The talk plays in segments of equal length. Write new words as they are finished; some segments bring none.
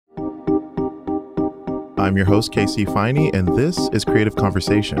I'm your host, KC Finey, and this is Creative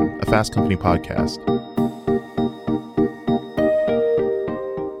Conversation, a Fast Company podcast.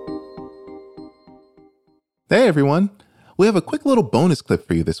 Hey everyone! We have a quick little bonus clip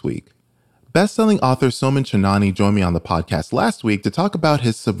for you this week. Best-selling author Soman Chaandani joined me on the podcast last week to talk about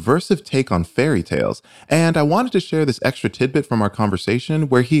his subversive take on fairy tales, and I wanted to share this extra tidbit from our conversation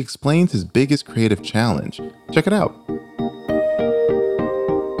where he explains his biggest creative challenge. Check it out.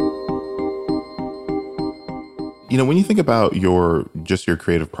 You know, when you think about your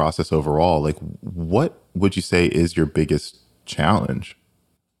creative process overall, like what would you say is your biggest challenge?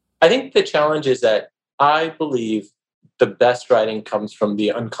 I think the challenge is that I believe the best writing comes from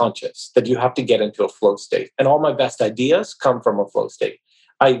the unconscious, that you have to get into a flow state. And all my best ideas come from a flow state.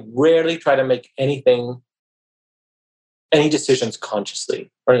 I rarely try to make any decisions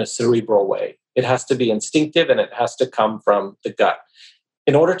consciously or in a cerebral way. It has to be instinctive and it has to come from the gut.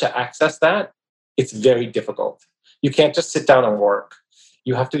 In order to access that, it's very difficult. You can't just sit down and work.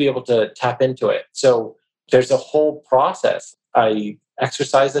 You have to be able to tap into it. So there's a whole process. I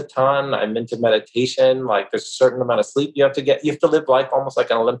exercise a ton. I'm into meditation. Like there's a certain amount of sleep you have to get. You have to live life almost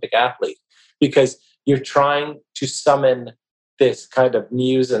like an Olympic athlete because you're trying to summon this kind of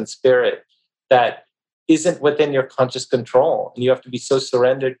muse and spirit that isn't within your conscious control. And you have to be so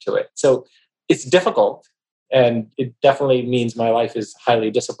surrendered to it. So it's difficult. And it definitely means my life is highly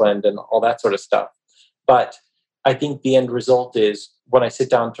disciplined and all that sort of stuff. But I think the end result is when I sit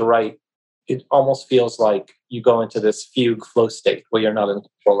down to write, it almost feels like you go into this fugue flow state where you're not in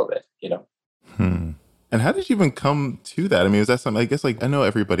control of it, you know? And how did you even come to that? I mean, is that something, I guess, like, I know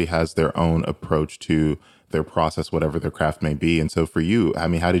everybody has their own approach to their process, whatever their craft may be. And so for you, I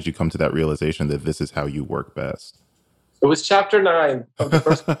mean, how did you come to that realization that this is how you work best? It was chapter 9 of the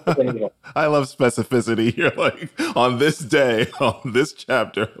first book. I love specificity. You're like, on this day, on this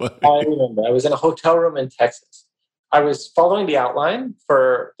chapter. Like... I remember. I was in a hotel room in Texas. I was following the outline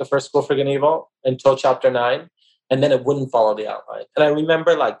for the first School for Good and Evil until chapter 9, and then it wouldn't follow the outline. And I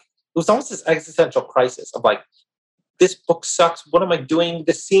remember, like, it was almost this existential crisis of, like, this book sucks. What am I doing?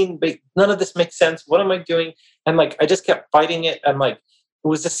 This scene, none of this makes sense. What am I doing? And, like, I just kept fighting it. And, like, it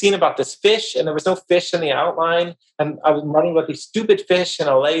was a scene about this fish, and there was no fish in the outline. And I was running about these stupid fish in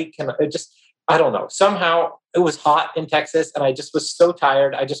a lake, and it just... I don't know. Somehow it was hot in Texas and I just was so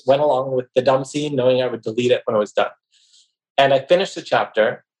tired. I just went along with the dumb scene knowing I would delete it when it was done. And I finished the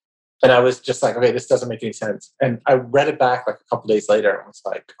chapter and I was just like, okay, this doesn't make any sense. And I read it back like a couple days later and was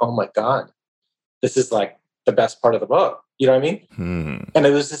like, oh my God, this is like the best part of the book. You know what I mean? And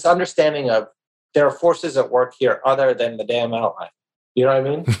it was this understanding of there are forces at work here other than the damn outline. You know what I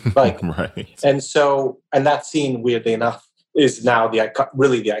mean? Like, right. And that scene, weirdly enough, is now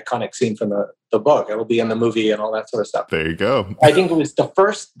really the iconic scene from the book. It'll be in the movie and all that sort of stuff. There you go. I think it was the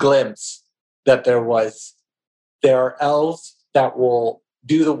first glimpse that there are elves that will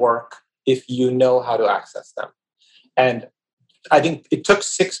do the work if you know how to access them. And I think it took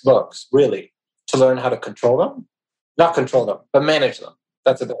 6 books, really, to learn how to control them. Not control them, but manage them.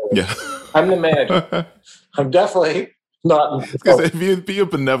 That's a better word. Yeah. I'm the manager. I'm definitely not. Because if you be a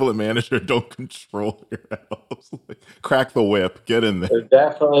benevolent manager, don't control your elves. Like, crack the whip, get in there. They're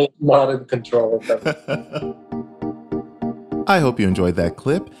definitely not in control of them. I hope you enjoyed that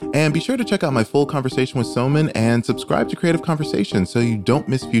clip, and be sure to check out my full conversation with Soman and subscribe to Creative Conversation so you don't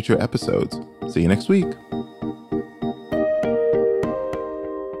miss future episodes. See you next week.